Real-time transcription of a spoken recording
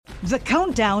The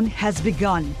countdown has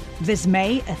begun. This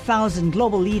May, 1,000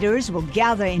 global leaders will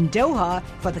gather in Doha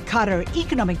for the Qatar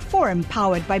Economic Forum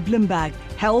powered by Bloomberg,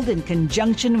 held in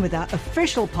conjunction with our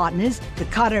official partners, the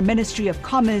Qatar Ministry of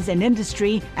Commerce and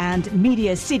Industry and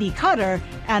Media City Qatar,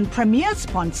 and premier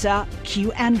sponsor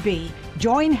QNB.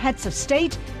 Join heads of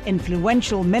state,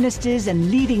 influential ministers,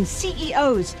 and leading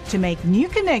CEOs to make new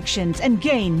connections and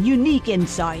gain unique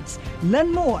insights.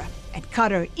 Learn more at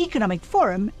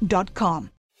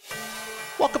QatarEconomicForum.com.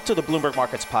 Welcome to the Bloomberg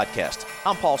Markets Podcast.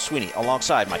 I'm Paul Sweeney,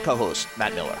 alongside my co-host,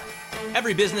 Matt Miller.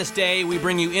 Every business day, we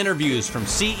bring you interviews from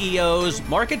CEOs,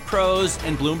 market pros,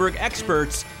 and Bloomberg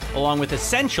experts, along with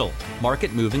essential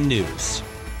market-moving news.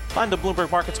 Find the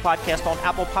Bloomberg Markets Podcast on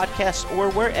Apple Podcasts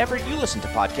or wherever you listen to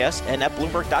podcasts and at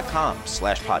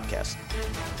Bloomberg.com/podcast.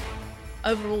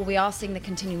 Overall, we are seeing the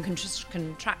continuing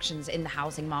contractions in the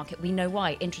housing market. We know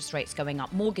why. Interest rates going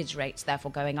up, mortgage rates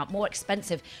therefore going up, more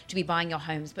expensive to be buying your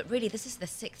homes. But really, this is the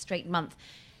sixth straight month.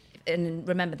 And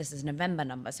remember, this is a November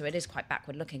number, so it is quite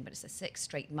backward looking, but it's the sixth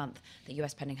straight month that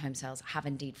US pending home sales have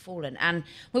indeed fallen. And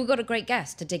we've got a great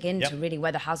guest to dig into really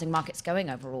where the housing market's going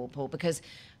overall, Paul, because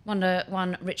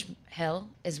one Rich Hill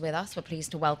is with us. We're pleased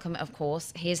to welcome, of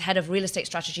course. He is head of real estate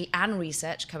strategy and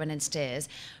research, Cohen & Steers.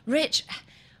 Rich,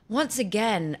 once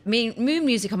again, mood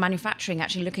music on manufacturing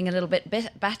actually looking a little bit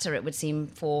better, it would seem,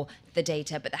 for the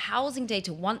data. But the housing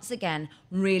data, once again,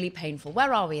 really painful.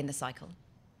 Where are we in the cycle?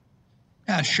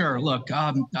 Yeah, sure. Look,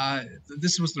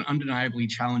 this was an undeniably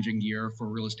challenging year for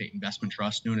real estate investment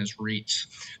trusts known as REITs.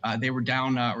 They were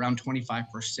down around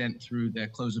 25% through the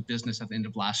close of business at the end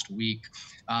of last week.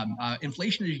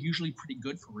 Inflation is usually pretty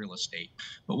good for real estate,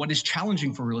 but what is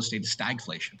challenging for real estate is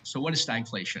stagflation. So what is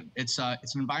stagflation? It's an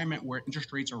environment where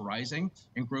interest rates are rising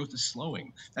and growth is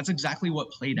slowing. That's exactly what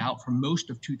played out for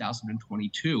most of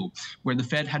 2022, where the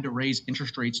Fed had to raise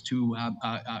interest rates to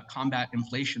combat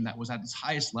inflation that was at its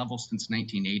highest level since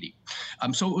 1980.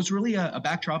 So it was really a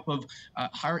backdrop of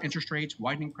higher interest rates,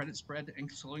 widening credit spread,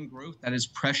 and slowing growth that has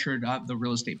pressured the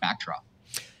real estate backdrop.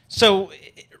 So,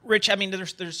 Rich, I mean,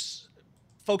 there's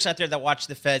folks out there that watch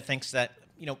the Fed thinks that,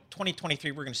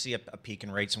 2023, we're going to see a peak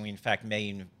in rates, and we, in fact, may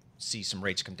even see some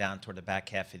rates come down toward the back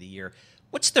half of the year.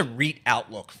 What's the REIT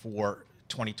outlook for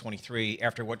 2023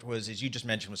 after what was, as you just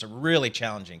mentioned, was a really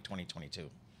challenging 2022?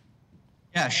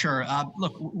 Yeah, sure.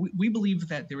 Look, we believe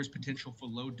that there is potential for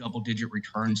low double-digit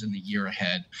returns in the year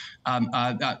ahead.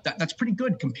 That's pretty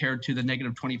good compared to the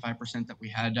negative 25% that we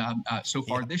had so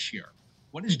far this year.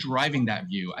 What is driving that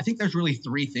view? I think there's really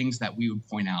three things that we would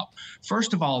point out.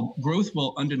 First of all, growth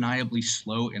will undeniably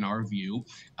slow in our view,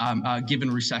 given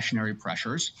recessionary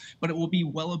pressures, but it will be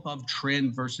well above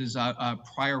trend versus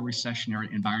prior recessionary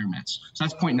environments. So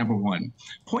that's point number one.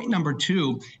 Point number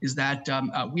two is that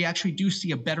we actually do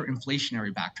see a better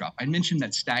inflationary backdrop. I mentioned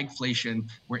that stagflation,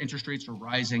 where interest rates are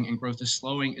rising and growth is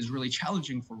slowing, is really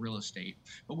challenging for real estate.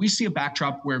 But we see a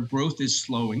backdrop where growth is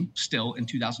slowing still in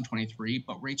 2023,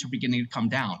 but rates are beginning to come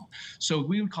down. So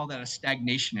we would call that a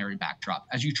stagnationary backdrop.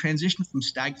 As you transition from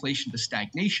stagflation to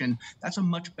stagnation, that's a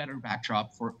much better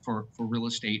backdrop for real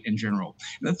estate in general.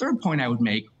 And the third point I would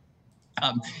make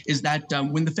is that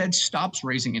when the Fed stops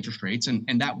raising interest rates,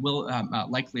 and that will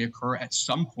likely occur at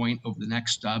some point over the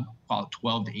next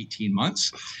 12 to 18 months,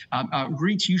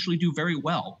 REITs usually do very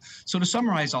well. So to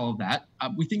summarize all of that,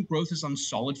 we think growth is on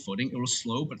solid footing. It was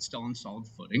slow, but it's still on solid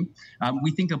footing.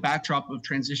 We think a backdrop of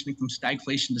transitioning from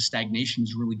stagflation to stagnation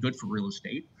is really good for real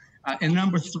estate. And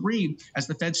number three, as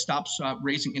the Fed stops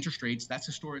raising interest rates, that's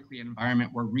historically an environment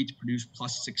where REITs produce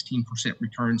plus 16%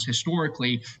 returns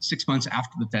historically 6 months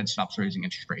after the Fed stops raising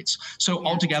interest rates. So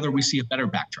altogether, we see a better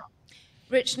backdrop.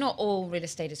 Rich, not all real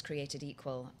estate is created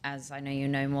equal, as I know you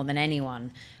know more than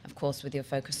anyone, of course, with your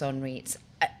focus on REITs.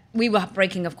 We were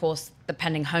breaking, of course, the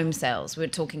pending home sales. We were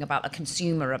talking about a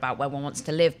consumer, about where one wants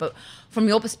to live. But from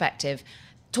your perspective,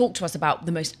 talk to us about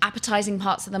the most appetizing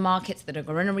parts of the markets that are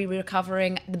going to be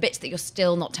recovering, the bits that you're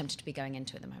still not tempted to be going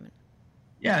into at the moment.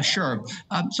 Yeah, sure.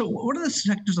 So what are the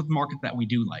sectors of the market that we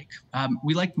do like?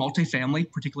 We like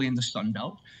multifamily, particularly in the Sun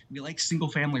Belt. We like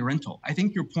single-family rental. I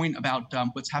think your point about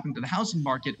what's happening to the housing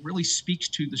market really speaks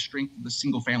to the strength of the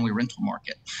single-family rental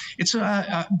market. It's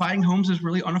buying homes is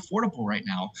really unaffordable right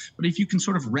now. But if you can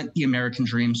sort of rent the American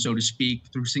dream, so to speak,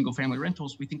 through single-family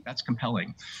rentals, we think that's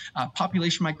compelling.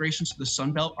 Population migrations to the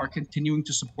Sun Belt are continuing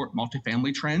to support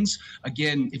multifamily trends.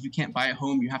 Again, if you can't buy a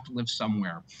home, you have to live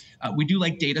somewhere. We do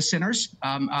like data centers.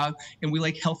 And we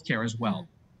like healthcare as well.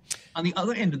 On the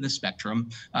other end of the spectrum,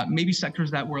 maybe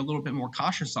sectors that we're a little bit more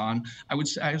cautious on, I would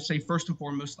say first and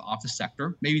foremost, the office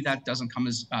sector. Maybe that doesn't come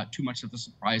as too much of a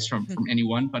surprise from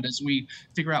anyone, but as we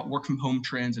figure out work from home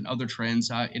trends and other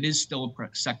trends, it is still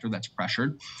a sector that's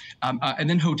pressured. And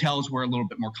then hotels we're a little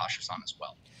bit more cautious on as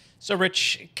well. So,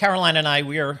 Rich, Caroline and I,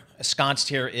 we are ensconced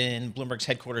here in Bloomberg's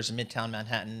headquarters in Midtown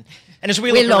Manhattan. And as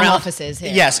we look around, offices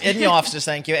here. Yes, in the offices,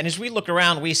 thank you. And as we look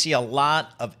around, we see a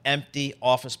lot of empty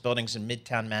office buildings in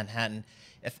Midtown Manhattan.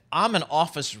 If I'm an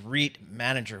office REIT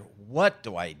manager, what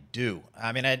do I do?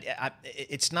 I mean,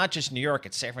 it's not just New York,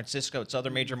 it's San Francisco, it's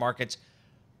other major markets.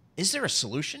 Is there a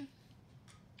solution?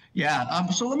 Yeah.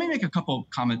 So let me make a couple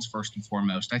comments first and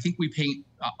foremost. I think we paint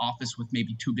office with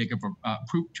maybe too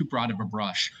broad of a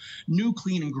brush. New,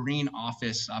 clean, and green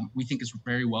office we think is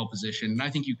very well positioned, and I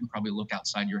think you can probably look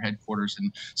outside your headquarters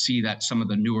and see that some of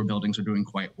the newer buildings are doing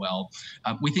quite well.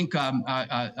 We think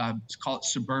call it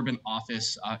suburban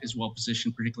office is well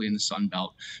positioned, particularly in the Sun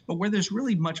Belt. But where there's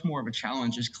really much more of a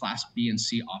challenge is Class B and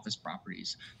C office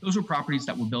properties. Those are properties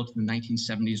that were built in the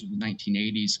 1970s or the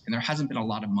 1980s, and there hasn't been a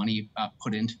lot of money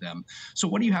put into them. So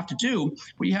what do you have to do?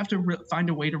 Well, you have to find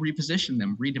a way to reposition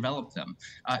them, redevelop them.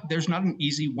 There's not an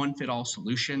easy one-fit-all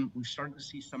solution. We've started to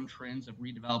see some trends of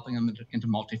redeveloping them into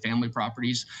multifamily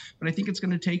properties, but I think it's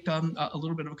going to take a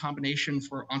little bit of a combination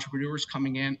for entrepreneurs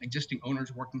coming in, existing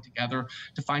owners working together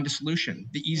to find a solution.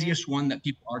 The easiest one that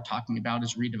people are talking about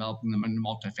is redeveloping them into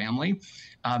multifamily.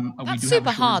 That's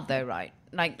super hard though, right?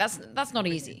 Like that's not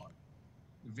easy.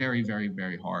 Very, very,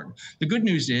 very hard. The good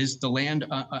news is the land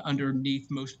underneath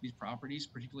most of these properties,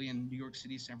 particularly in New York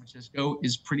City, San Francisco,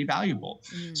 is pretty valuable.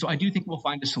 So I do think we'll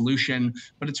find a solution,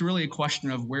 but it's really a question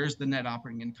of where's the net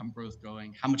operating income growth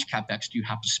going? How much CapEx do you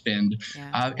have to spend?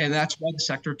 Yeah. And that's why the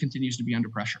sector continues to be under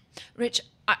pressure. Rich,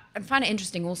 I find it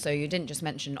interesting also, you didn't just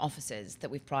mention offices that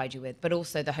we've prided you with, but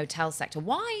also the hotel sector.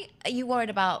 Why are you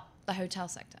worried about the hotel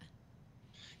sector?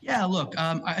 Yeah, look,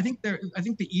 I think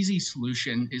the easy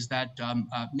solution is that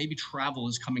maybe travel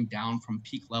is coming down from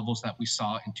peak levels that we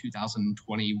saw in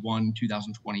 2021,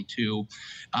 2022.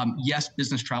 Yes,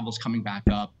 business travel is coming back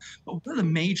up, but one of the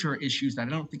major issues that I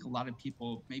don't think a lot of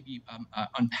people maybe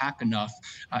unpack enough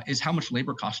is how much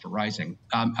labor costs are rising.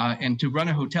 And to run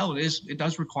a hotel, it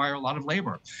does require a lot of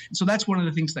labor. And so that's one of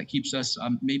the things that keeps us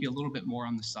maybe a little bit more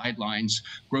on the sidelines.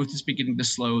 Growth is beginning to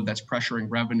slow. That's pressuring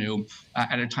revenue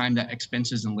at a time that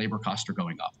expenses and labor costs are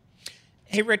going up.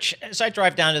 Hey, Rich, as I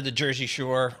drive down to the Jersey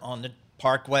Shore on the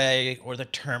Parkway or the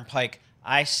Turnpike,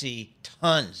 I see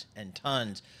tons and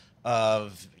tons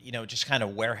of, just kind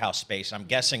of warehouse space. I'm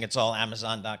guessing it's all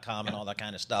Amazon.com and all that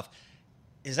kind of stuff.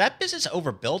 Is that business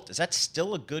overbuilt? Is that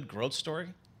still a good growth story?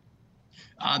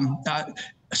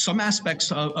 Some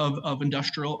aspects of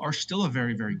industrial are still a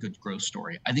very, very good growth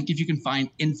story. I think if you can find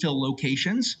infill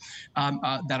locations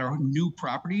that are new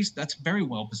properties, that's very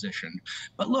well positioned.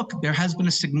 But look, there has been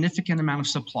a significant amount of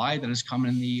supply that has come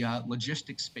in the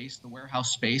logistics space, the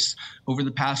warehouse space, over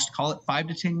the past, call it 5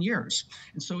 to 10 years.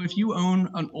 And so if you own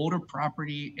an older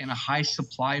property in a high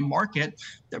supply market,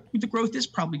 the growth is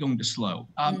probably going to slow.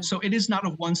 So it is not a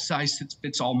one size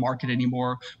fits all market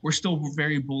anymore. We're still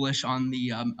very bullish on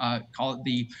the, call it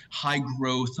the high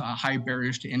growth, high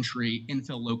barriers to entry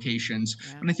infill locations.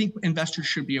 Yeah. And I think investors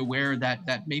should be aware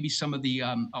that maybe some of the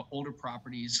older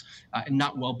properties and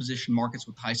not well-positioned markets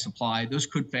with high supply, those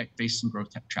could face some growth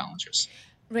challenges.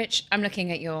 Rich, I'm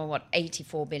looking at your,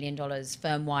 $84 billion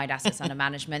firm-wide assets under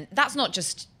management. That's not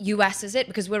just US, is it?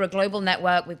 Because we're a global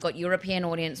network. We've got European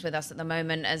audience with us at the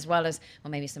moment, as well as, well,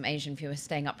 maybe some Asian viewers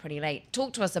staying up pretty late.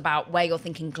 Talk to us about where you're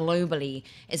thinking globally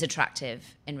is attractive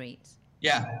in REITs.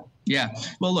 Yeah.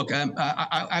 Well, look,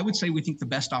 I would say we think the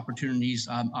best opportunities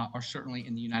are certainly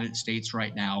in the United States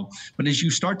right now. But as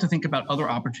you start to think about other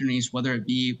opportunities, whether it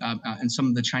be in some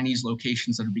of the Chinese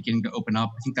locations that are beginning to open up,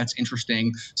 I think that's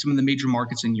interesting. Some of the major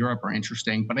markets in Europe are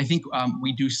interesting. But I think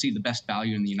we do see the best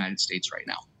value in the United States right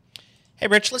now. Hey,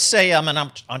 Rich, let's say I'm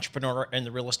an entrepreneur in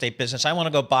the real estate business. I want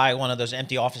to go buy one of those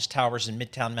empty office towers in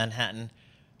Midtown Manhattan.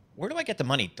 Where do I get the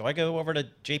money? Do I go over to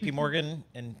JP Morgan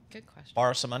and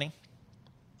borrow some money?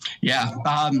 Yeah.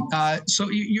 So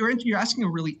you're asking a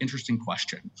really interesting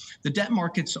question. The debt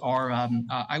markets are,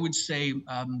 I would say,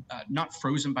 not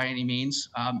frozen by any means,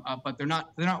 but they're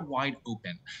not wide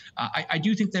open. I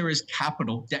do think there is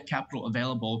debt capital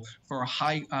available for a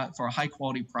high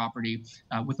quality property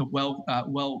with a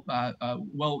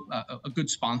good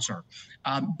sponsor.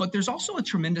 But there's also a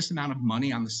tremendous amount of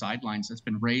money on the sidelines that's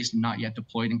been raised and not yet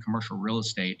deployed in commercial real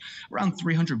estate. Around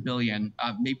 $300 billion.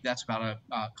 Maybe that's about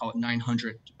call it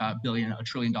 $900 billion, $1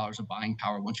 trillion of buying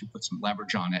power once you put some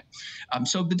leverage on it.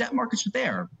 So the debt markets are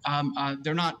there.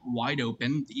 They're not wide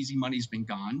open. The easy money's been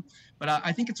gone. But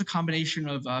I think it's a combination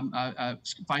of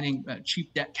finding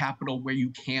cheap debt capital where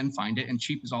you can find it, and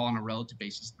cheap is all on a relative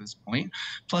basis at this point,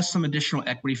 plus some additional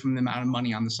equity from the amount of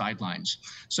money on the sidelines.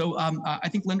 So I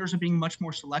think lenders are being much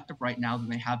more selective right now than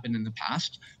they have been in the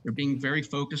past. They're being very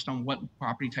focused on what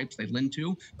property types they lend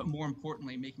to, but more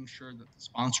importantly, making sure that the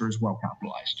sponsor is well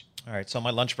capitalized. All right, so on my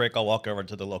lunch break, I'll walk over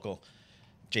to the local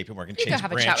JP Morgan Chase You go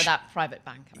have branch. a chat with that private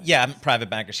banker. Yeah, I'm a private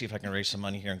banker. See if I can raise some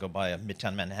money here and go buy a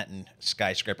Midtown Manhattan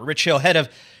skyscraper. Rich Hill, head of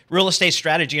real estate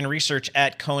strategy and research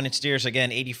at Cohen & Steers. Again,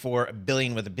 $84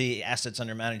 billion with a B assets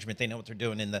under management. They know what they're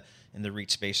doing in the REIT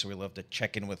space, so we love to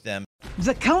check in with them.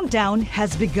 The countdown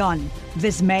has begun.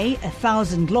 This May,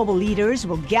 1,000 global leaders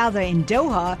will gather in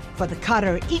Doha for the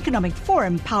Qatar Economic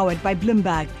Forum powered by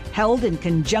Bloomberg, held in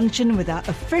conjunction with our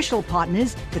official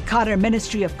partners, the Qatar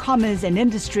Ministry of Commerce and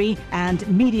Industry and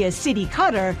Media City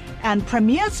Qatar, and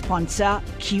premier sponsor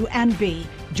QNB.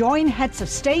 Join heads of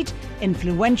state,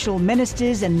 influential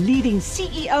ministers, and leading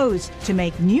CEOs to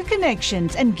make new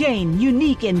connections and gain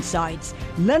unique insights.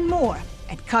 Learn more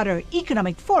at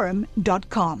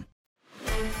QatarEconomicForum.com.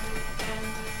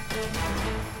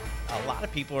 A lot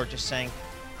of people are just saying,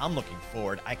 I'm looking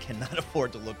forward. I cannot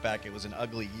afford to look back. It was an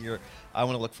ugly year. I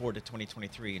want to look forward to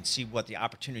 2023 and see what the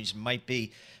opportunities might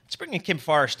be. Let's bring in Kim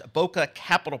Forrest, Boca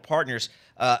Capital Partners,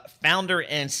 founder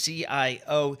and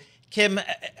CIO. Kim,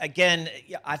 again,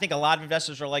 I think a lot of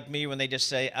investors are like me when they just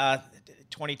say,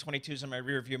 2022 is in my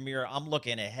rearview mirror. I'm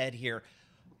looking ahead here.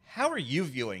 How are you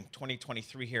viewing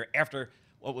 2023 here after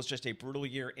what was just a brutal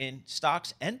year in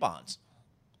stocks and bonds?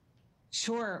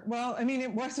 Sure. Well, I mean,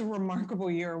 it was a remarkable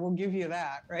year. We'll give you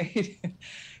that, right?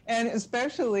 And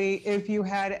especially if you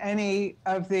had any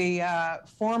of the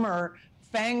former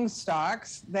FANG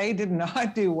stocks, they did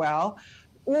not do well.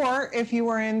 Or if you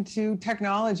were into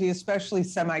technology, especially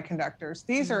semiconductors,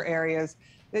 these are areas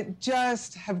that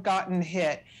just have gotten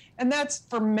hit. And that's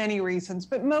for many reasons,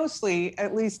 but mostly,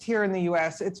 at least here in the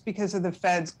US, it's because of the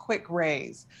Fed's quick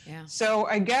raise. Yeah. So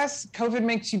I guess COVID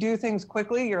makes you do things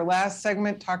quickly. Your last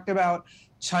segment talked about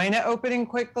China opening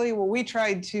quickly. Well, we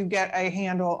tried to get a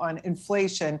handle on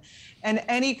inflation, and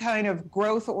any kind of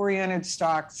growth-oriented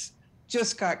stocks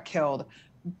just got killed.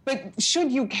 But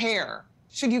should you care?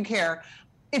 Should you care?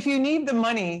 If you need the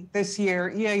money this year,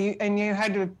 and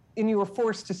you were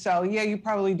forced to sell, you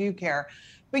probably do care.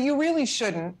 But you really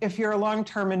shouldn't if you're a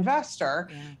long-term investor,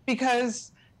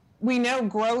 because we know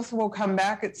growth will come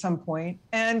back at some point,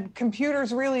 and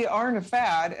computers really aren't a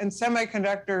fad, and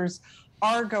semiconductors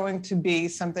are going to be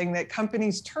something that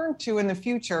companies turn to in the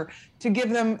future to give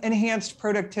them enhanced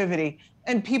productivity.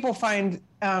 And people find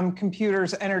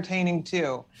computers entertaining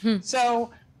too.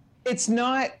 So it's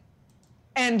not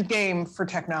end game for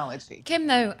technology. Kim,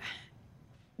 though,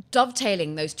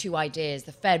 dovetailing those two ideas,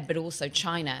 the Fed, but also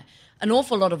China, an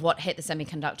awful lot of what hit the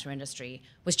semiconductor industry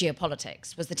was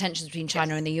geopolitics, was the tensions between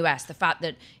China and the US, the fact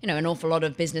that, an awful lot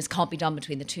of business can't be done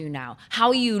between the two now. How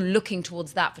are you looking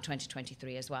towards that for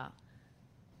 2023 as well?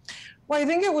 Well, I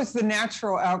think it was the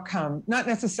natural outcome, not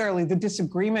necessarily the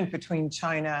disagreement between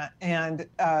China and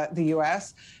the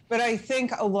US, but I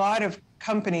think a lot of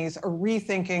companies are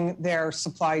rethinking their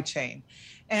supply chain.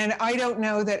 And I don't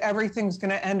know that everything's going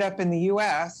to end up in the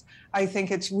US. I think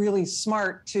it's really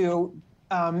smart to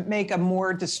make a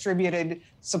more distributed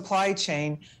supply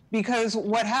chain, because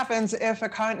what happens if a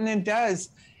continent does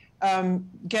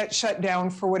get shut down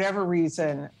for whatever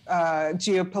reason,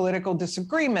 geopolitical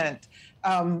disagreement,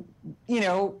 I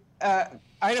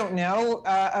don't know,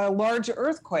 a large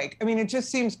earthquake. I mean, it just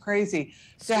seems crazy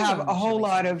to have a whole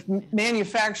lot of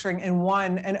manufacturing in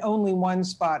one and only one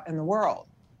spot in the world.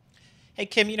 Hey,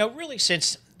 Kim, really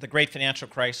since the great financial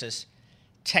crisis,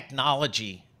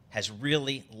 technology has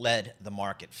really led the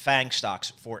market. FANG stocks,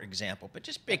 for example, but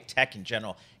just big tech in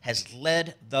general has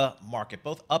led the market,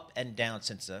 both up and down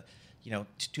since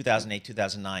 2008,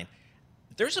 2009.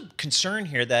 There's a concern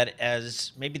here that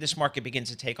as maybe this market begins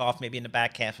to take off, maybe in the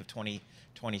back half of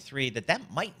 2023, that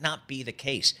might not be the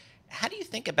case. How do you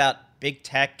think about big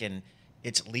tech and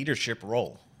its leadership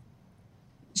role?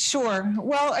 Sure.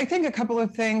 Well, I think a couple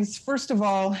of things. First of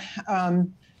all,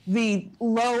 the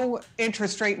low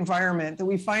interest rate environment that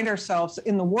we find ourselves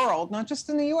in the world, not just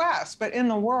in the US, but in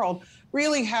the world,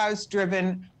 really has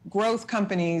driven growth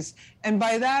companies. And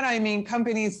by that, I mean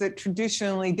companies that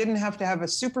traditionally didn't have to have a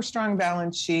super strong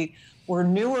balance sheet, were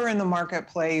newer in the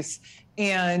marketplace,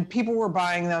 and people were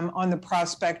buying them on the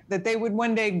prospect that they would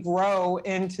one day grow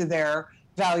into their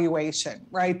valuation,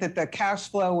 right? That the cash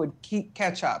flow would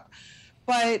catch up.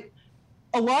 But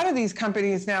a lot of these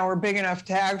companies now are big enough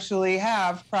to actually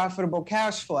have profitable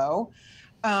cash flow.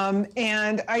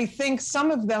 And I think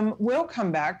some of them will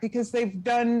come back because they've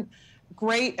done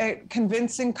great at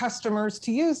convincing customers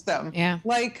to use them. Yeah.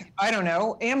 Like, I don't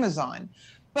know, Amazon.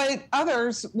 But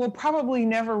others will probably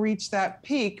never reach that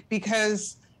peak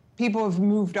because people have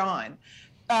moved on.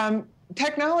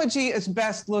 Technology is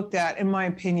best looked at, in my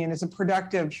opinion, as a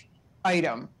productive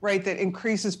item, right, that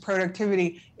increases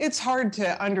productivity. It's hard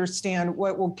to understand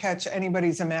what will catch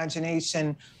anybody's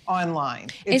imagination online.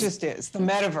 It just is. The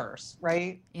metaverse,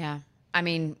 right? Yeah. I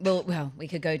mean, well, we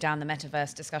could go down the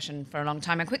metaverse discussion for a long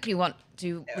time. I quickly want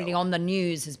to, really on the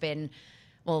news has been,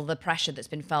 well, the pressure that's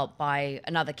been felt by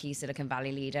another key Silicon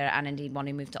Valley leader, and indeed one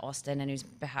who moved to Austin and who's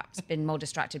perhaps been more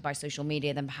distracted by social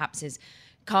media than perhaps his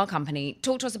car company.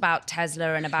 Talk to us about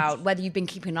Tesla and about whether you've been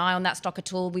keeping an eye on that stock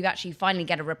at all. We've actually finally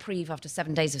get a reprieve after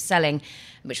 7 days of selling,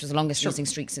 which was the longest losing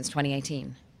streak since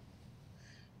 2018.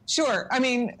 Sure. I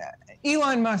mean,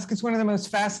 Elon Musk is one of the most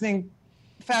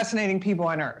fascinating people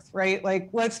on earth, right? Like,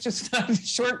 let's just not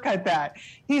shortcut that.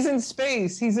 He's in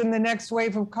space. He's in the next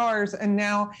wave of cars. And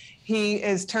now he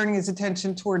is turning his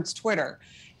attention towards Twitter.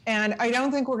 And I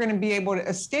don't think we're going to be able to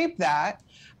escape that.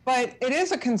 But it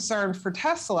is a concern for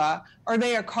Tesla. Are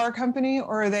they a car company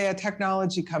or are they a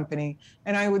technology company?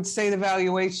 And I would say the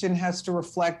valuation has to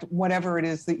reflect whatever it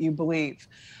is that you believe.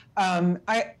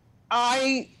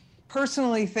 I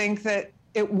personally think that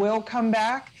it will come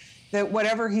back, that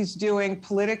whatever he's doing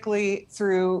politically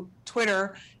through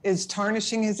Twitter is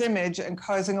tarnishing his image and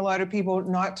causing a lot of people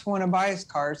not to want to buy his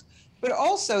cars. But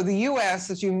also the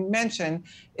US, as you mentioned,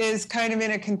 is kind of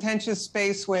in a contentious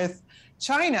space with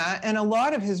China, and a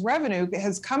lot of his revenue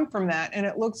has come from that. And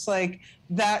it looks like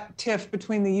that tiff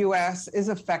between the US is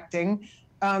affecting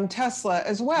Tesla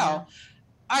as well. Yeah.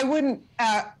 I wouldn't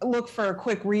look for a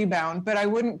quick rebound, but I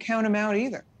wouldn't count him out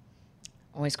either.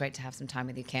 Always great to have some time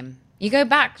with you, Kim. You go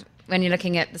back when you're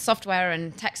looking at the software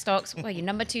and tech stocks. Well, you're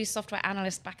number 2 software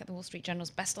analyst back at the Wall Street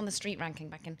Journal's Best on the Street ranking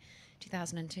back in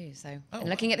 2002. So been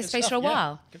looking at the space for a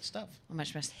while. Yeah, good stuff. Well,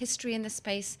 much more history in this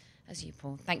space as you,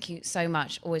 Paul. Thank you so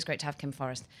much. Always great to have Kim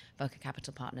Forrest, Boca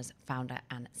Capital Partners founder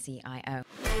and CIO.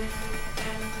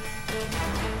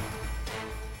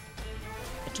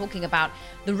 Talking about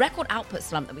the record output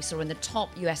slump that we saw in the top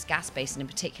US gas basin in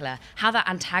particular, how that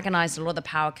antagonized a lot of the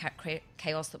power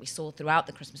chaos that we saw throughout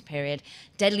the Christmas period,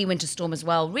 deadly winter storm as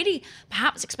well, really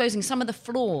perhaps exposing some of the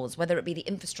flaws, whether it be the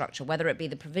infrastructure, whether it be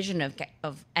the provision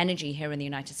of energy here in the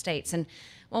United States. And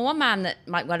well, one man that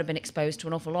might well have been exposed to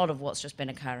an awful lot of what's just been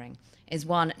occurring is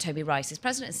one Toby Rice. He's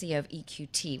president and CEO of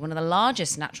EQT, one of the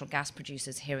largest natural gas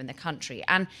producers here in the country.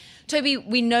 And Toby,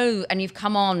 we know, and you've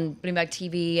come on Bloomberg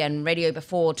TV and radio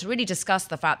before to really discuss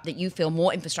the fact that you feel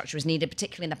more infrastructure is needed,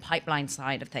 particularly in the pipeline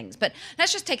side of things. But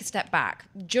let's just take a step back.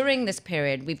 During this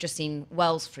period, we've just seen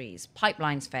wells freeze,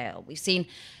 pipelines fail. We've seen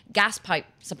gas pipe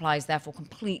supplies therefore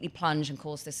completely plunge and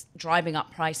cause this driving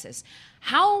up prices.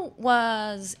 How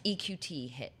was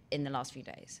EQT hit in the last few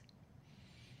days?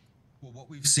 Well,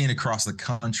 what we've seen across the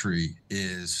country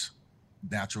is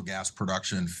natural gas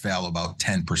production fell about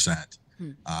 10%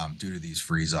 due to these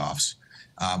freeze-offs,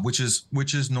 which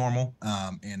is normal,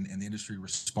 and the industry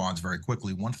responds very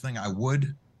quickly. One thing I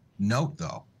would note,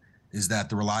 though, is that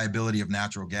the reliability of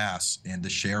natural gas and the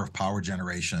share of power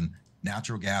generation,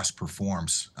 natural gas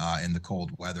performs in the cold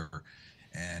weather,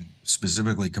 and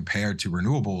specifically compared to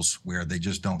renewables where they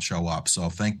just don't show up. So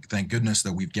thank goodness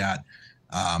that we've got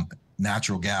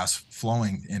natural gas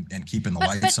flowing and keeping the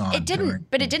lights on. It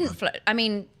didn't flow. I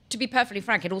mean, to be perfectly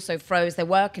frank, it also froze. There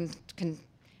were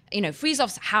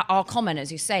freeze-offs are common,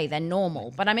 as you say, they're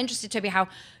normal. But I'm interested, Toby, how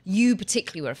you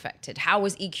particularly were affected. How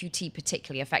was EQT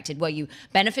particularly affected? Were you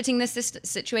benefiting this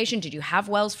situation? Did you have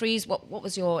wells freeze? What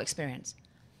was your experience?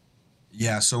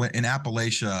 Yeah, so in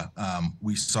Appalachia,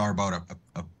 we saw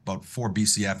about 4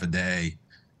 BCF a day,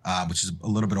 which is a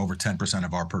little bit over 10%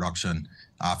 of our production.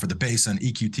 For the basin,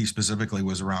 EQT specifically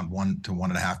was around 1 to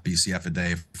 1.5 BCF a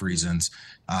day of freeze-ins.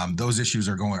 Those issues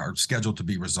are scheduled to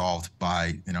be resolved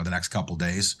by the next couple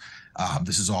days.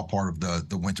 This is all part of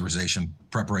the winterization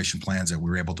preparation plans that we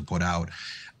were able to put out.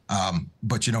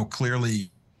 But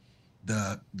clearly,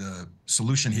 the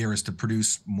solution here is to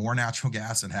produce more natural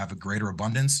gas and have a greater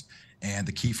abundance. And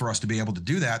the key for us to be able to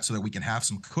do that so that we can have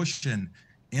some cushion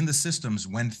in the systems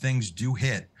when things do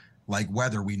hit, like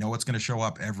weather, we know it's going to show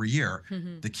up every year.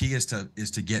 Mm-hmm. The key is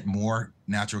to get more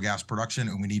natural gas production,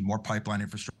 and we need more pipeline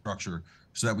infrastructure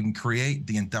so that we can create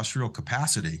the industrial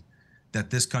capacity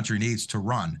that this country needs to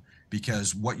run.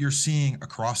 Because what you're seeing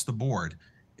across the board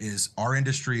is our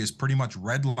industry is pretty much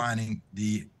redlining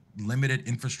the limited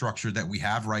infrastructure that we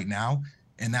have right now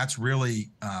And that's really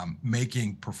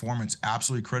making performance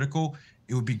absolutely critical.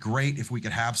 It would be great if we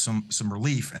could have some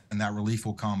relief, and that relief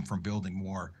will come from building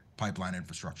more pipeline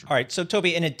infrastructure. All right, so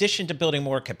Toby, in addition to building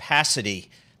more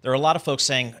capacity, there are a lot of folks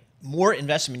saying more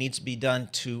investment needs to be done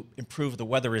to improve the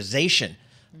weatherization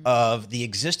of the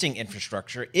existing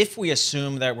infrastructure if we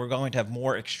assume that we're going to have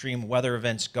more extreme weather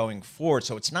events going forward.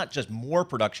 So it's not just more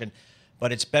production,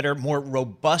 but it's better, more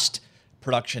robust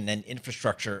production and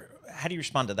infrastructure. How do you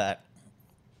respond to that?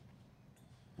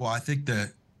 Well, I think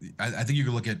you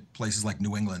could look at places like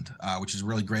New England, which is a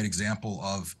really great example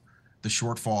of the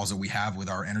shortfalls that we have with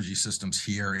our energy systems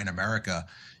here in America.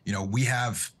 You know, we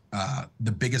have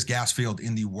the biggest gas field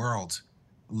in the world,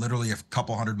 literally a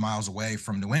couple hundred miles away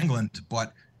from New England,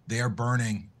 but they are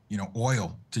burning,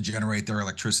 oil to generate their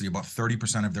electricity. About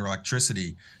 30% of their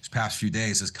electricity this past few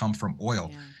days has come from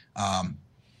oil. Yeah.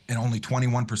 And only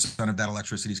 21% of that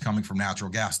electricity is coming from natural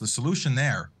gas. The solution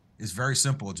there is very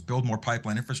simple. It's build more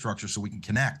pipeline infrastructure so we can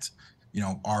connect,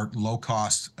 our low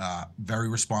cost, very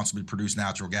responsibly produced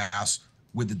natural gas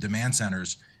with the demand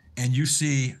centers. And you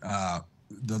see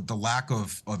the lack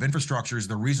of infrastructure is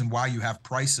the reason why you have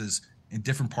prices in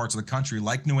different parts of the country,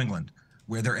 like New England,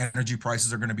 where their energy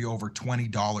prices are going to be over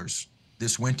 $20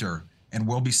 this winter. And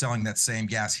we'll be selling that same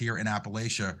gas here in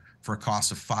Appalachia for a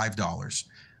cost of $5.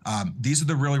 These are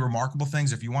the really remarkable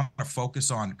things. If you want to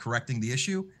focus on correcting the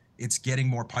issue, it's getting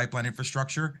more pipeline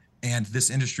infrastructure, and this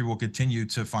industry will continue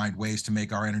to find ways to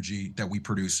make our energy that we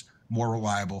produce more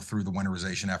reliable through the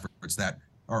winterization efforts that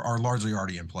are largely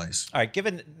already in place. All right,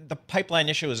 given the pipeline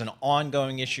issue is an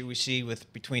ongoing issue we see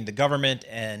between the government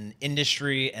and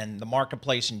industry and the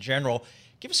marketplace in general,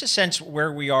 give us a sense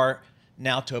where we are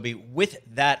now, Toby, with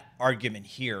that argument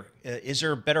here.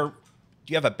 Do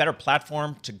you have a better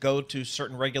platform to go to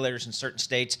certain regulators in certain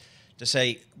states to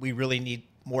say we really need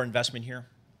more investment here?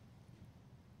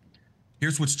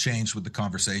 Here's what's changed with the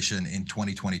conversation in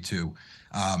 2022.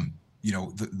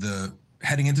 The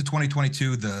heading into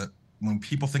 2022, when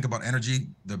people think about energy,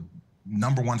 the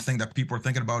number one thing that people are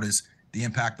thinking about is the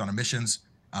impact on emissions.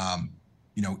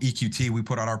 EQT, we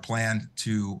put out our plan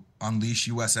to unleash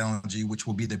U.S. LNG, which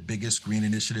will be the biggest green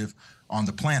initiative on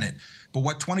the planet. But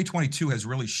what 2022 has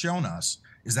really shown us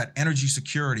is that energy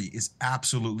security is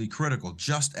absolutely critical,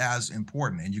 just as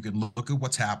important. And you can look at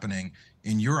what's happening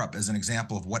in Europe as an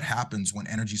example of what happens when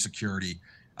energy security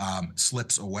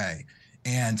slips away.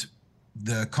 And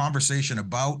the conversation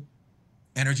about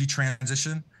energy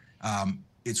transition,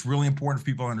 it's really important for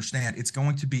people to understand it's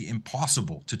going to be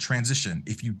impossible to transition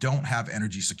if you don't have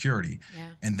energy security. Yeah.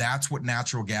 And that's what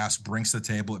natural gas brings to the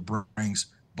table. It brings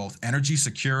both energy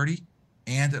security,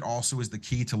 and it also is the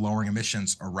key to lowering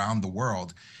emissions around the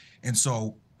world. And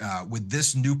so with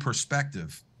this new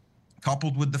perspective,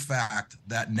 coupled with the fact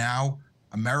that now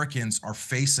Americans are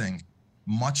facing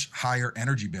much higher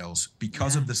energy bills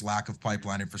because of this lack of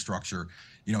pipeline infrastructure,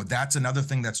 that's another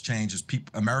thing that's changed is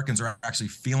Americans are actually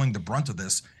feeling the brunt of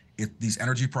this. These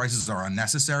energy prices are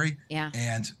unnecessary,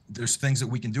 and there's things that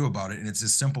we can do about it. And it's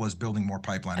as simple as building more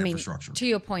pipeline infrastructure. To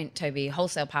your point, Toby,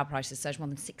 wholesale power prices surged more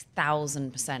than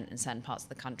 6,000% in certain parts of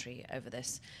the country over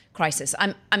this crisis.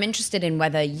 I'm interested in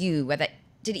whether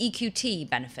did EQT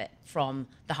benefit from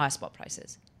the higher spot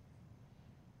prices?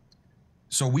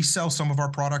 So we sell some of our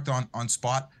product on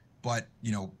spot, but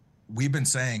we've been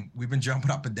jumping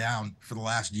up and down for the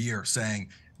last year saying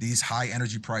these high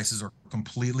energy prices are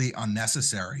completely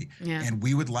unnecessary. Yeah. And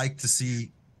we would like to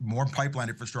see more pipeline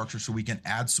infrastructure so we can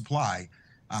add supply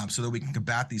so that we can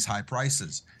combat these high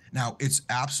prices. Now, it's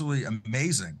absolutely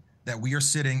amazing that we are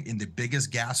sitting in the biggest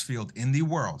gas field in the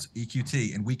world,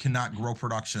 EQT, and we cannot grow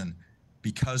production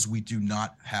because we do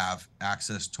not have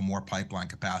access to more pipeline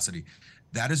capacity.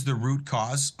 That is the root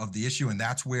cause of the issue, and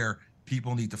that's where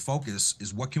people need to focus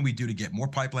is what can we do to get more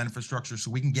pipeline infrastructure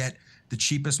so we can get the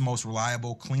cheapest, most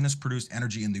reliable, cleanest produced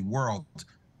energy in the world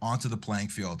onto the playing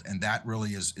field. And that really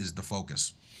is the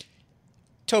focus.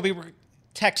 Toby,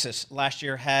 Texas last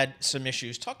year had some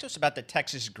issues. Talk to us about the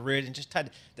Texas grid and just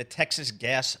the Texas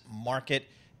gas market,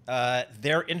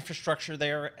 their infrastructure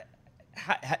there.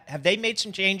 Have they made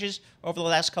some changes over the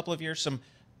last couple of years, some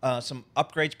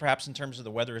upgrades perhaps in terms of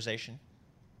the weatherization?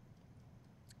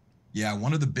 Yeah,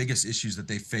 one of the biggest issues that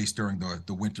they faced during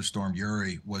the winter storm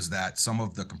Uri was that some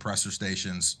of the compressor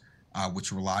stations,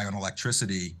 which rely on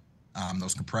electricity,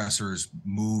 those compressors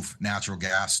move natural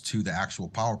gas to the actual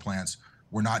power plants,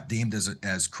 were not deemed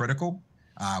as critical,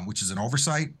 which is an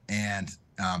oversight, and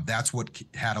that's what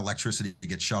had electricity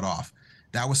get shut off.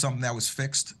 That was something that was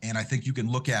fixed, and I think you can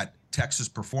look at Texas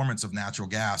performance of natural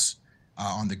gas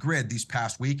on the grid these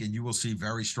past week, and you will see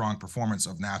very strong performance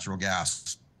of natural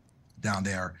gas down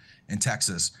there in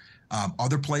Texas.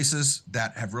 Other places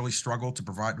that have really struggled to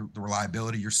provide the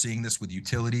reliability, you're seeing this with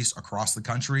utilities across the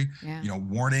country,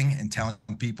 warning and telling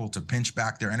people to pinch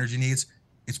back their energy needs.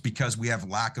 It's because we have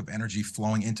lack of energy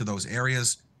flowing into those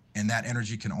areas, and that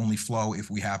energy can only flow if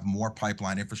we have more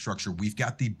pipeline infrastructure. We've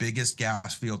got the biggest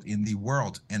gas field in the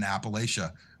world in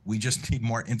Appalachia. We just need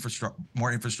more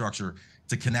infrastructure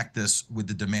to connect this with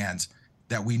the demands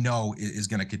that we know is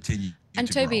going to continue.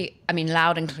 And Toby, grow. I mean,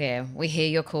 loud and clear, we hear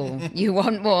your call. You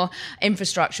want more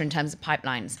infrastructure in terms of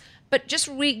pipelines. But just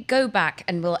go back,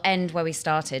 and we'll end where we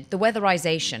started. The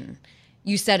weatherization.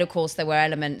 You said, of course, there were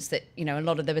elements that,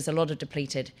 there was a lot of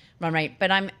depleted run rate.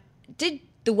 But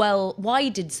why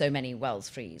did so many wells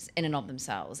freeze in and of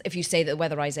themselves, if you say that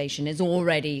weatherization is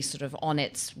already sort of on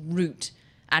its route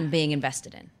and being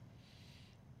invested in?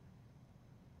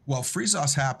 Well,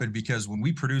 freeze-offs happen because when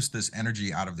we produce this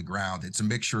energy out of the ground, it's a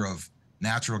mixture of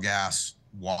natural gas,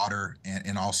 water,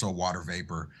 and also water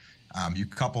vapor. You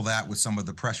couple that with some of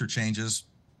the pressure changes,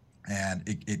 and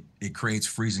it creates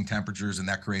freezing temperatures, and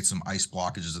that creates some ice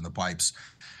blockages in the pipes.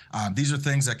 These are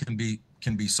things that can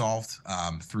be solved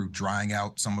through drying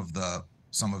out some of the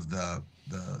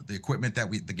equipment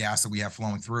the gas that we have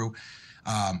flowing through.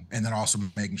 And then also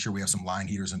making sure we have some line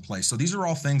heaters in place. So these are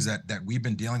all things that we've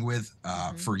been dealing with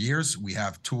for years. We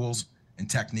have tools and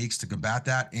techniques to combat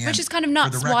that. And which is kind of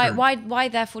nuts. Why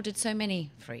therefore did so many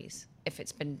freeze? If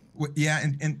it's been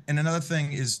and another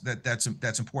thing is that's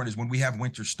important is when we have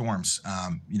winter storms,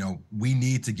 we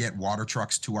need to get water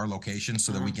trucks to our location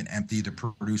so that we can empty the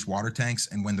produced water tanks.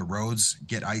 And when the roads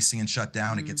get icy and shut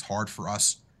down, it gets hard for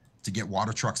us to get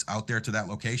water trucks out there to that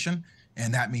location.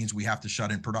 And that means we have to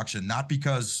shut in production, not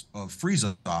because of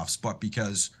freeze-offs, but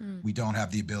because we don't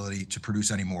have the ability to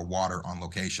produce any more water on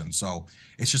location. So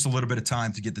it's just a little bit of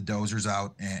time to get the dozers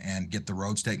out and get the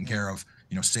roads taken care of.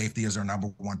 Safety is our number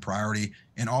one priority.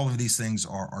 And all of these things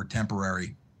are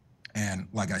temporary. And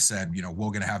like I said, we're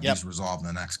going to have these resolved in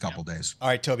the next couple days. All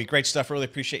right, Toby, great stuff. Really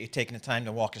appreciate you taking the time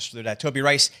to walk us through that. Toby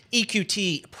Rice,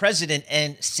 EQT President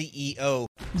and CEO.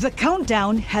 The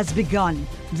countdown has begun.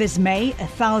 This May,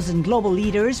 1,000 global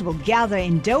leaders will gather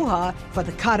in Doha for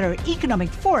the Qatar Economic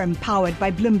Forum powered by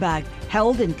Bloomberg,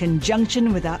 held in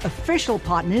conjunction with our official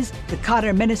partners, the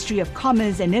Qatar Ministry of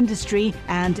Commerce and Industry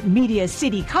and Media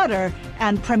City Qatar,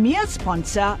 and premier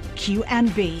sponsor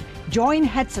QNB. Join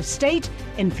heads of state,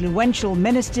 influential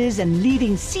ministers, and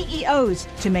leading CEOs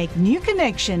to make new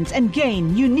connections and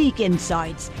gain unique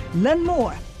insights. Learn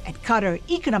more at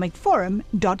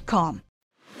QatarEconomicForum.com.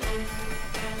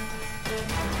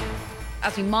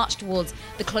 As we march towards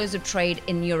the close of trade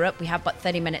in Europe, we have but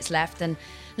 30 minutes left, and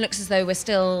it looks as though we're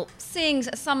still seeing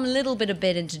some little bit of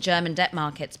bid into German debt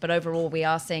markets, but overall we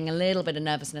are seeing a little bit of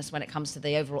nervousness when it comes to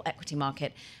the overall equity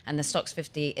market, and the Stoxx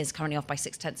 50 is currently off by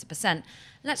 0.6%.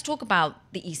 Let's talk about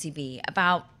the ECB,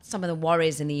 about some of the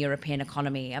worries in the European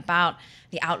economy, about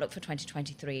the outlook for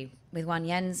 2023 with one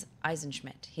Jens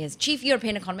Eisenschmidt. He is Chief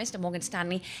European Economist at Morgan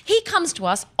Stanley. He comes to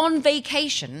us on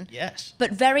vacation, but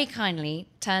very kindly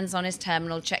turns on his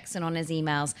terminal, checks in on his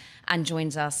emails, and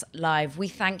joins us live. We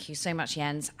thank you so much,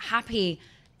 Jens. Happy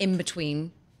in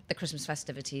between the Christmas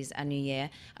festivities and New Year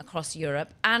across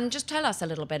Europe. And just tell us a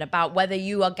little bit about whether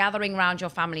you are gathering around your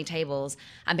family tables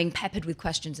and being peppered with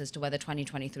questions as to whether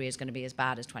 2023 is going to be as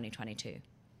bad as 2022.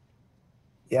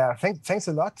 Yeah, thanks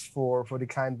a lot for the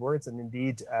kind words. And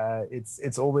indeed,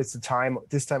 it's always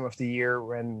this time of the year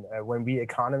when we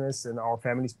economists and our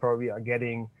families probably are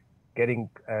getting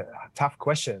tough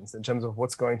questions in terms of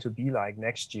what's going to be like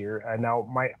next year. Now,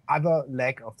 my other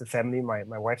leg of the family,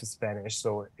 my wife is Spanish,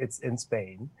 so it's in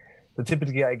Spain. So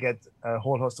typically I get a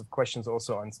whole host of questions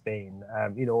also on Spain.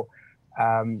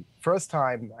 First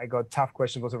time I got tough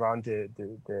questions was around the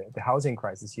housing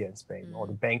crisis here in Spain, or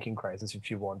the banking crisis,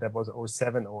 if you want. That was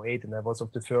 2007, 2008, and I was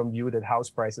of the firm view that house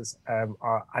prices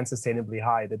are unsustainably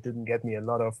high. That didn't get me a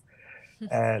lot of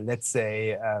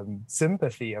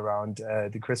sympathy around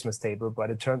the Christmas table, but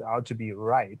it turned out to be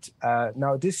right.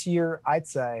 Now this year, I'd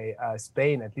say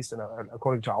Spain, at least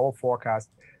according to our forecast,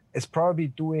 is probably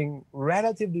doing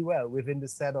relatively well within the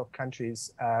set of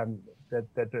countries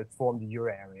that form the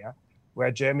euro area, where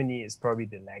Germany is probably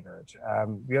the laggard.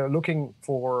 We are looking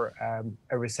for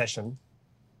a recession,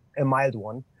 a mild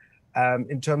one.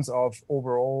 In terms of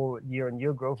overall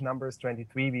year-on-year growth numbers,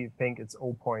 23, we think it's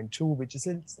 0.2, which is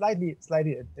slightly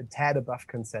a tad above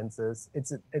consensus.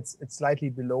 It's slightly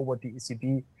below what the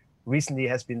ECB recently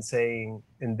has been saying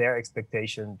in their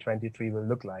expectation 23 will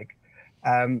look like.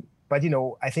 But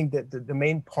I think that the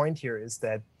main point here is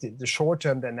that the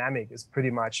short-term dynamic is pretty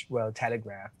much well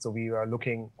telegraphed. So we are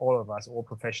looking, all of us, all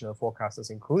professional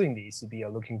forecasters, including the ECB, are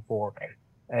looking for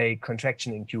a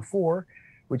contraction in Q4,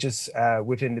 which is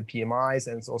within the PMIs,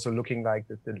 and it's also looking like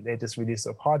the latest release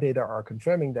of hard data are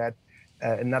confirming that.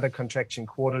 Another contraction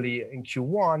quarterly in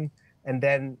Q1, and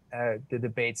then the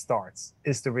debate starts.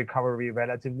 Is the recovery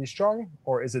relatively strong,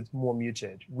 or is it more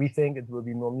muted? We think it will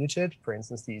be more muted. For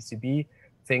instance, the ECB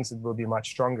thinks it will be much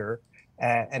stronger,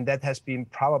 and that has been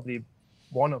probably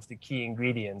one of the key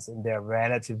ingredients in their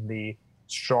relatively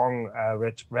strong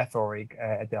rhetoric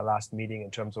at their last meeting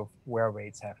in terms of where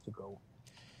rates have to go.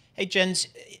 Hey, Jens,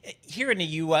 here in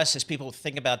the U.S., as people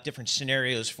think about different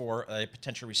scenarios for a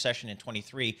potential recession in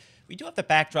 23, we do have the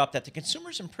backdrop that the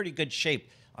consumer's in pretty good shape.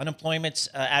 Unemployment's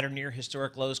at or near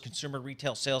historic lows. Consumer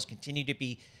retail sales continue to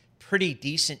be pretty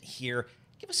decent here.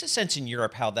 Give us a sense in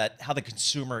Europe how the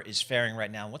consumer is faring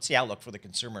right now. What's the outlook for the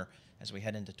consumer as we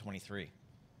head into 23?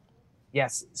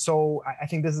 Yes. So I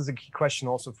think this is a key question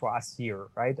also for us here,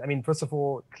 right? I mean, first of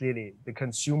all, clearly the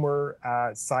consumer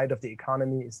side of the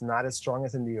economy is not as strong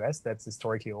as in the US. That's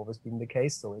historically always been the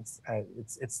case. So it's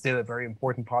still a very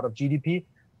important part of GDP,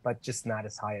 but just not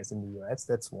as high as in the US.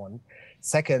 That's one.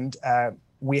 Second,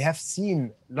 we have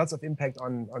seen lots of impact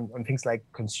on things like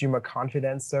consumer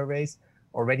confidence surveys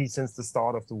already since the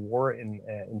start of the war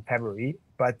in February,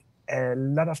 but a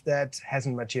lot of that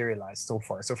hasn't materialized so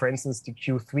far. So for instance, the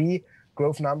Q3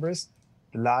 growth numbers,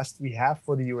 the last we have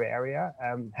for the euro area,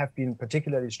 have been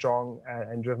particularly strong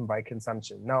and driven by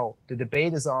consumption. Now, the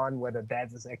debate is on whether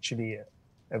that is actually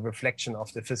a reflection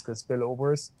of the fiscal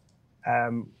spillovers,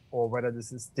 or whether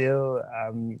this is still,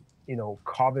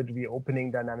 COVID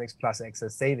reopening dynamics plus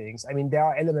excess savings. I mean, there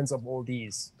are elements of all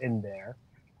these in there,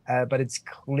 but it's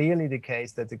clearly the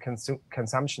case that the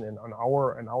consumption on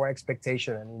our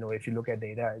expectation, and if you look at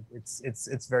data,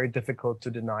 it's very difficult to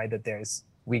deny that there is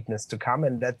weakness to come,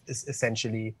 and that is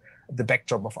essentially the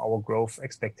backdrop of our growth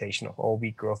expectation, of our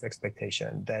weak growth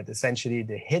expectation, that essentially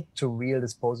the hit to real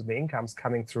disposable incomes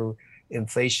coming through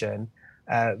inflation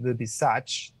will be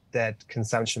such that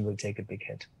consumption will take a big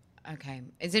hit. Okay.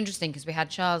 It's interesting because we had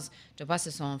Charles de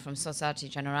Boissesson from Societe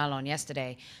Generale on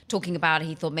yesterday talking about,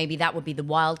 he thought maybe that would be the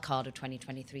wild card of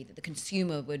 2023, that the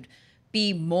consumer would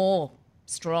be more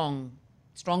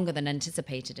stronger than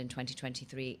anticipated in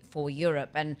 2023 for Europe.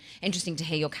 And interesting to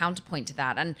hear your counterpoint to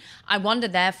that. And I wonder,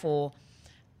 therefore,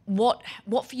 what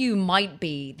for you might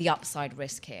be the upside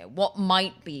risk here? What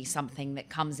might be something that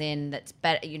comes in that's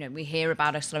better? We hear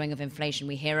about a slowing of inflation.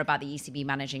 We hear about the ECB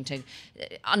managing to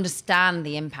understand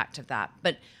the impact of that.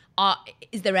 But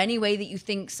is there any way that you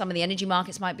think some of the energy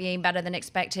markets might be better than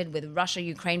expected, with Russia,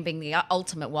 Ukraine being the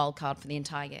ultimate wild card for the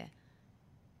entire year?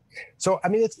 So, I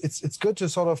mean, it's good to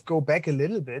sort of go back a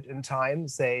little bit in time,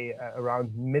 say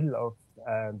around middle of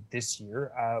this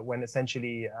year, when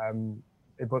essentially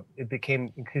it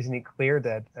became increasingly clear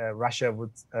that Russia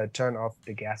would turn off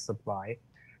the gas supply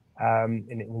in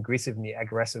an increasingly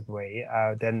aggressive way.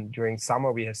 Then during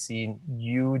summer, we have seen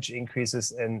huge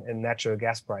increases in natural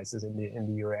gas prices in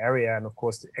the euro area, and of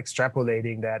course,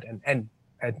 extrapolating that and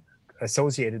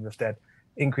associated with that,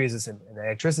 increases in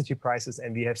electricity prices.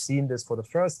 And we have seen this for the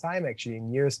first time actually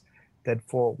in years, that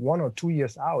for 1 or 2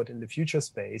 years out in the future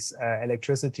space,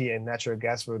 electricity and natural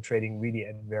gas were trading really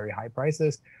at very high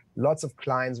prices. Lots of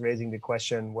clients raising the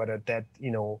question whether that,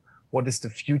 what is the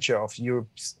future of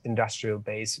Europe's industrial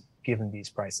base given these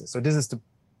prices. So this is the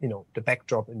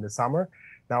backdrop in the summer.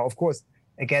 Now, of course,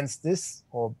 against this,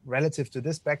 or relative to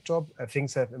this backdrop,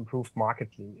 things have improved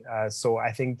markedly. So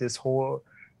I think this whole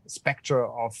spectrum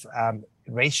of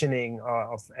rationing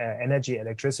of energy,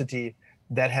 electricity,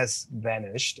 that has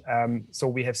vanished. So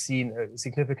we have seen a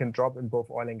significant drop in both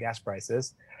oil and gas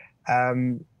prices.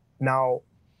 Now,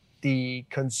 the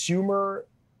consumer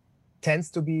tends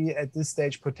to be at this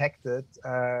stage protected,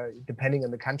 depending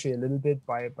on the country a little bit,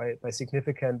 by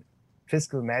significant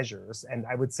fiscal measures. And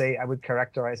I would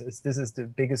characterize this is the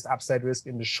biggest upside risk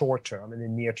in the short term, in the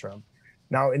near term.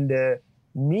 Now, in the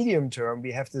medium term,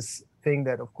 we have this thing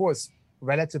that, of course,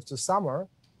 relative to summer,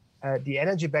 the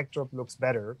energy backdrop looks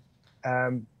better,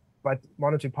 but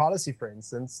monetary policy, for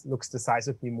instance, looks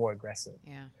decisively more aggressive.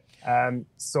 Yeah.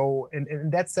 So in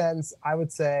that sense, I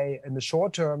would say in the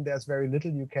short term, there's very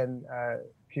little you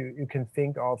can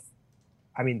think of.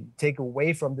 I mean, take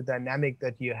away from the dynamic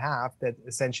that you have, that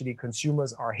essentially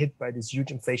consumers are hit by these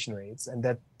huge inflation rates, and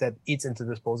that eats into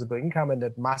disposable income, and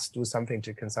that must do something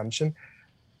to consumption.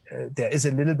 There is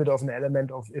a little bit of an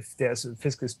element of, if there's a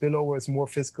fiscal spillover, it's more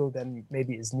fiscal than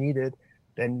maybe is needed,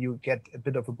 then you get a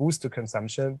bit of a boost to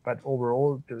consumption. But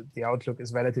overall, the outlook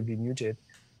is relatively muted.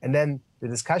 And then the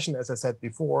discussion, as I said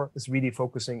before, is really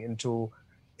focusing into,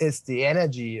 is the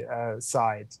energy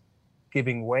side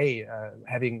giving way,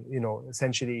 having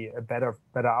essentially a better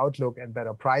outlook and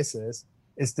better prices?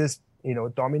 Is this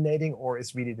dominating, or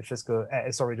is really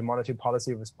the monetary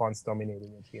policy response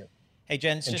dominating it here? Hey,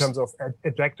 Jens, in terms of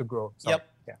a drag to growth. Yep.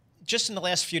 Yeah. Just in the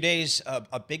last few days,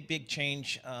 a big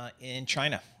change in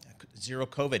China. Zero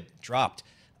COVID dropped.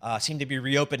 Seem to be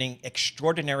reopening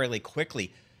extraordinarily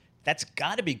quickly. That's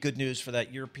got to be good news for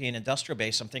that European industrial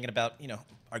base. I'm thinking about,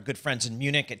 our good friends in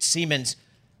Munich at Siemens.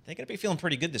 They're going to be feeling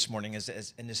pretty good this morning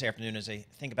as in this afternoon as they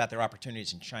think about their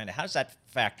opportunities in China. How does that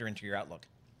factor into your outlook?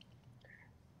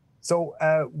 So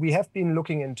we have been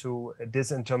looking into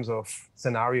this in terms of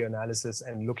scenario analysis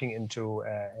and looking into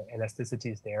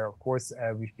elasticities there. Of course,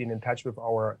 we've been in touch with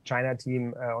our China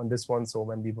team on this one. So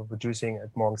when we were producing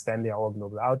at Morgan Stanley our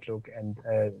global outlook, and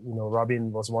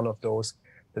Robin was one of those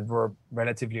that were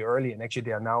relatively early, and actually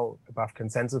they are now above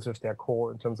consensus with their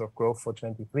call in terms of growth for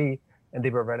 23, and they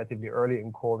were relatively early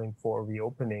in calling for a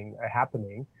reopening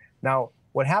happening. Now,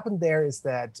 what happened there is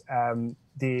that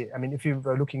if you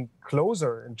were looking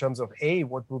closer in terms of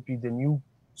what would be the new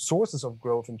sources of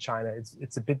growth in China,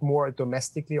 it's a bit more a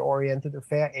domestically oriented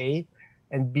affair, A,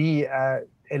 and B,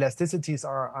 elasticities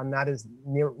are not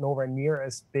nowhere near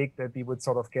as big that we would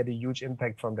sort of get a huge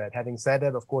impact from that. Having said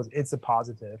that, of course, it's a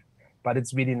positive, but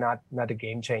it's really not a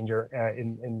game changer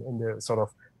in the sort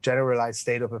of generalized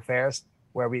state of affairs,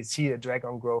 where we see a drag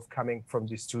on growth coming from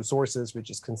these two sources, which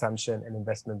is consumption and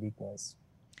investment weakness.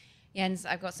 Jens,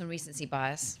 I've got some recency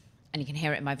bias, and you can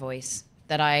hear it in my voice,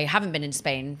 that I haven't been in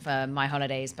Spain for my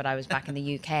holidays, but I was back in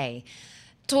the UK.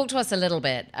 Talk to us a little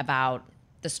bit about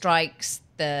the strikes.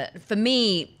 For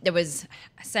me, there was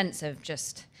a sense of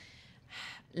just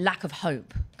lack of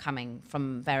hope coming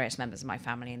from various members of my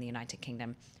family in the United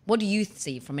Kingdom. What do you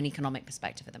see from an economic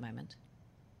perspective at the moment?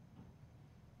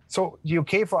 So the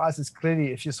UK for us is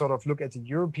clearly, if you sort of look at the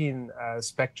European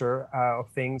spectrum of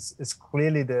things, is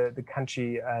clearly the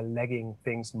country lagging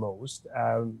things most,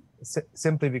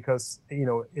 simply because,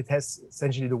 it has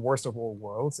essentially the worst of all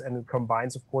worlds, and it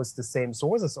combines, of course, the same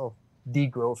sources of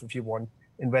degrowth, if you want,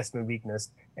 investment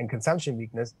weakness and consumption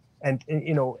weakness. And,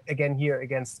 again, here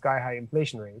against sky high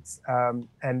inflation rates and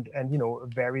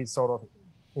very sort of,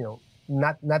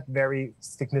 not very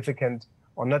significant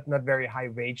or not very high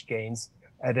wage gains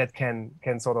that can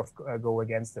sort of go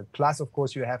against it. Plus, of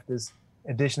course, you have this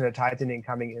additional tightening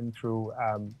coming in through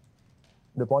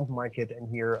the bond market and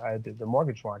here the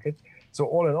mortgage market. So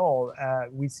all in all,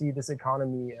 we see this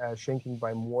economy shrinking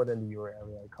by more than the euro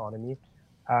area economy,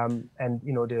 and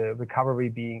the recovery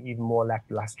being even more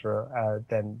lackluster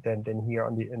than here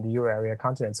in the euro area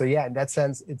continent. So yeah, in that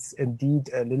sense, it's indeed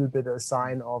a little bit a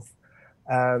sign of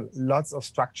lots of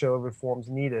structural reforms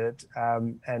needed,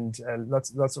 and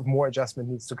lots of more adjustment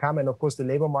needs to come. And of course, the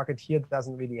labor market here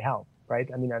doesn't really help, right?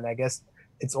 And I guess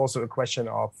it's also a question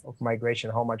of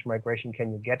migration. How much migration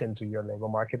can you get into your labor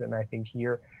market? And I think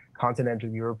here, continental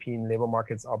European labor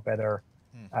markets are better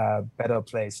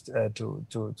placed to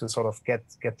sort of get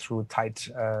through tight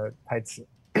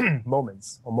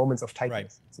moments of tightness.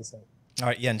 Right. To say. All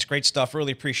right, Jens, great stuff.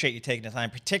 Really appreciate you taking the time,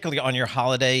 particularly on your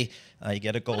holiday. You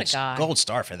get a gold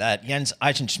star for that. Jens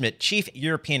Eisenschmidt, Chief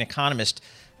European Economist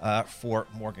for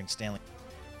Morgan Stanley.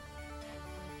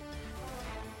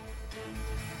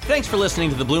 Thanks for listening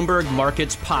to the Bloomberg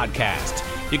Markets Podcast.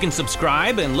 You can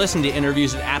subscribe and listen to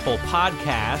interviews at Apple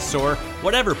Podcasts or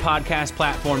whatever podcast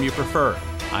platform you prefer.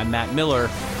 I'm Matt Miller.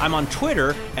 I'm on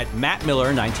Twitter at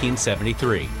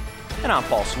MattMiller1973. And I'm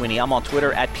Paul Sweeney. I'm on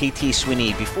Twitter at PT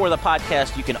Sweeney. Before the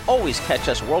podcast, you can always catch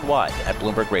us worldwide at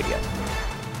Bloomberg Radio.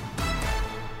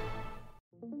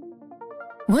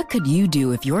 What could you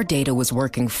do if your data was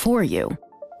working for you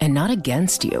and not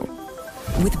against you?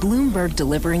 With Bloomberg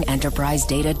delivering enterprise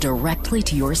data directly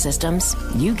to your systems,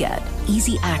 you get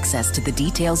easy access to the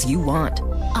details you want,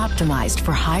 optimized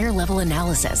for higher level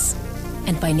analysis,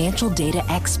 and financial data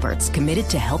experts committed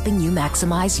to helping you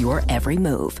maximize your every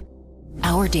move.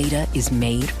 Our data is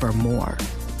made for more,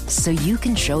 so you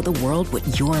can show the world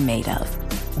what you're made of.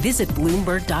 Visit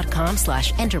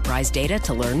Bloomberg.com/enterprise data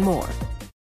to learn more.